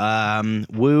Wu?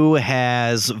 Wu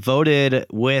has voted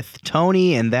with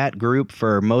Tony and that group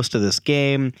for most of this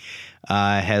game,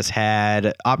 has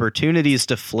had opportunities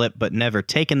to flip but never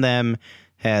taken them,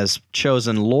 has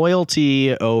chosen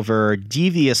loyalty over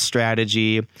devious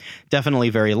strategy,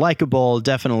 definitely very likable,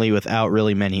 definitely without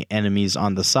really many enemies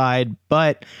on the side,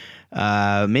 but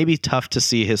maybe tough to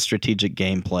see his strategic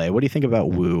gameplay. What do you think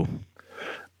about Wu?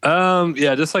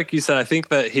 Yeah, just like you said, I think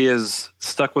that he is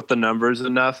stuck with the numbers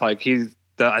enough. Like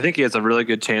I think he has a really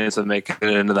good chance of making it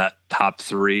into that top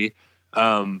 3.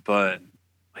 But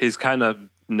he's kind of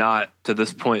not to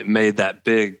this point made that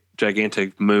big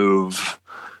gigantic move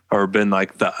or been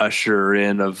like the usher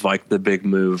in of like the big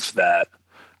move that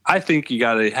I think you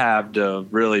got to have to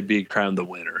really be crowned the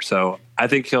winner. So I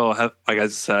think he'll have, like I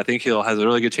said, I think he'll has a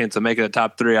really good chance of making a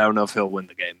top 3. I don't know if he'll win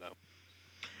the game though.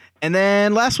 And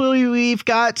then lastly, we've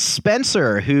got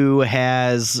Spencer, who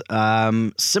has,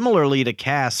 similarly to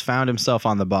Cass, found himself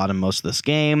on the bottom most of this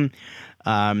game,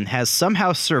 has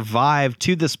somehow survived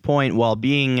to this point while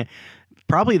being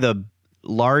probably the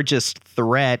largest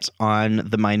threat on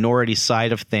the minority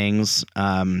side of things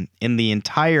in the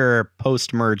entire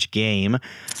post-merge game,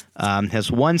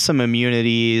 has won some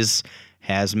immunities,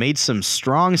 has made some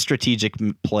strong strategic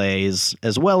plays,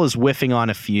 as well as whiffing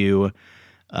on a few.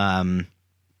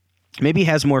 Maybe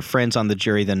has more friends on the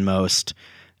jury than most.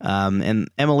 And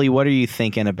Emily, what are you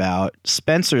thinking about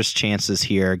Spencer's chances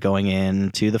here going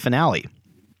into the finale?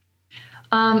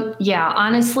 Yeah,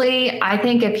 honestly, I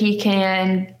think if he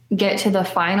can get to the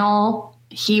final,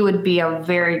 he would be a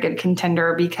very good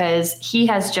contender because he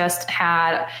has just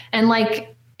had, and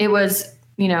like it was,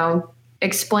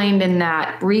 explained in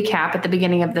that recap at the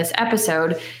beginning of this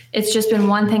episode, it's just been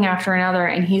one thing after another,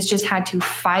 and he's just had to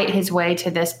fight his way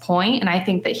to this point. And I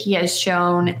think that he has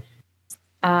shown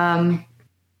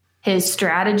his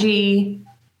strategy,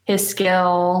 his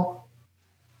skill,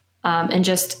 and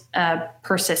just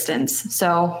persistence.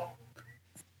 So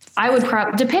I would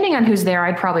depending on who's there,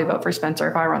 I'd probably vote for Spencer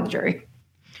if I were on the jury.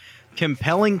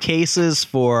 Compelling cases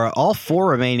for all 4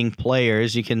 remaining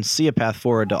players. You can see a path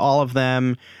forward to all of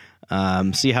them.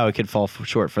 See how it could fall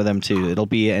short for them too. It'll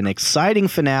be an exciting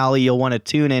finale. You'll want to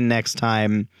tune in next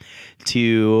time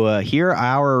to hear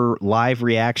our live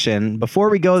reaction. Before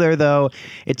we go there, though,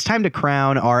 it's time to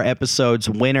crown our episode's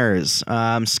winners.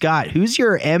 Scott, who's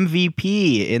your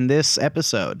MVP in this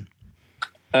episode?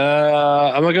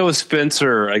 I'm gonna go with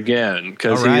Spencer again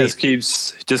because right. He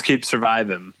just keeps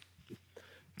surviving.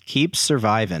 Keeps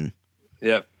surviving.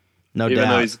 Yep. No Even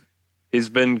doubt. though he's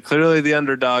been clearly the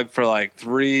underdog for like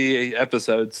 3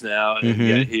 episodes now, and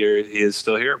yet he is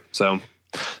still here. So,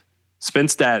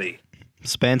 Spence Daddy.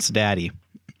 Spence Daddy.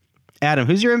 Adam,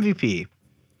 who's your MVP?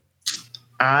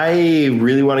 I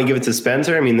really want to give it to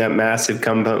Spencer. I mean, that massive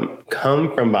come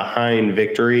from behind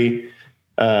victory.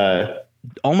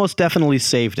 Almost definitely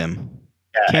saved him.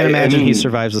 Yeah, Can't imagine he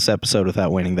survives this episode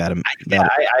without winning that.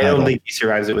 I don't think he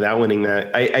survives it without winning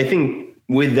that. I think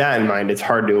with that in mind, it's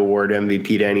hard to award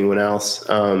MVP to anyone else.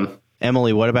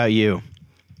 Emily, what about you?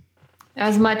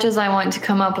 As much as I want to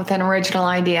come up with an original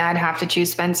idea, I'd have to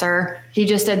choose Spencer. He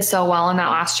just did so well in that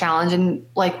last challenge. And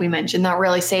like we mentioned, that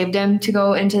really saved him to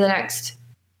go into the next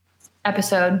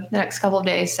episode, the next couple of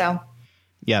days. So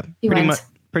yeah, he wins.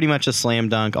 Pretty much a slam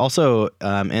dunk. Also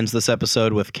ends this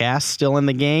episode with Cass still in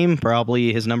the game,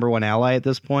 probably his number 1 ally at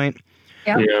this point.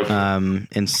 Yep. Yeah.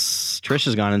 And Trish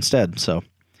is gone instead. So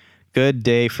good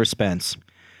day for Spence.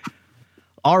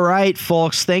 All right,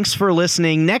 folks, thanks for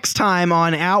listening. Next time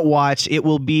on Outwatch, it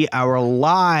will be our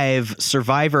live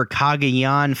Survivor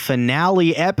Cagayan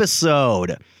finale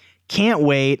episode. Can't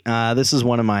wait. This is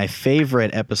one of my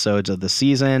favorite episodes of the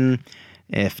season,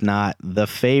 if not the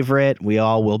favorite. We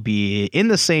all will be in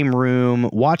the same room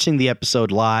watching the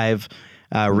episode live.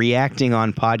 reacting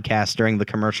on podcasts during the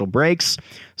commercial breaks.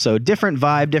 So different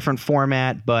vibe, different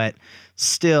format, but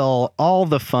still all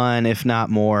the fun, if not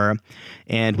more.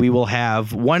 And we will have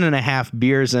 1.5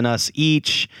 beers in us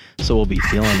each, so we'll be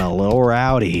feeling a little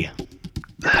rowdy.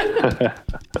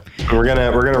 We're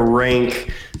gonna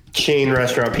rank chain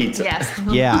restaurant pizza. Yes.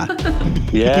 Yeah.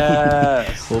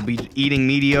 Yes. We'll be eating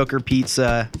mediocre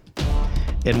pizza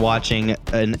and watching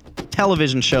a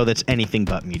television show that's anything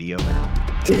but mediocre.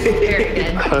 Very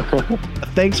good.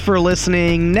 Thanks for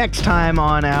listening. Next time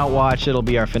on Outwatch, it'll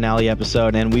be our finale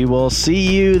episode, and we will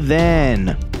see you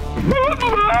then.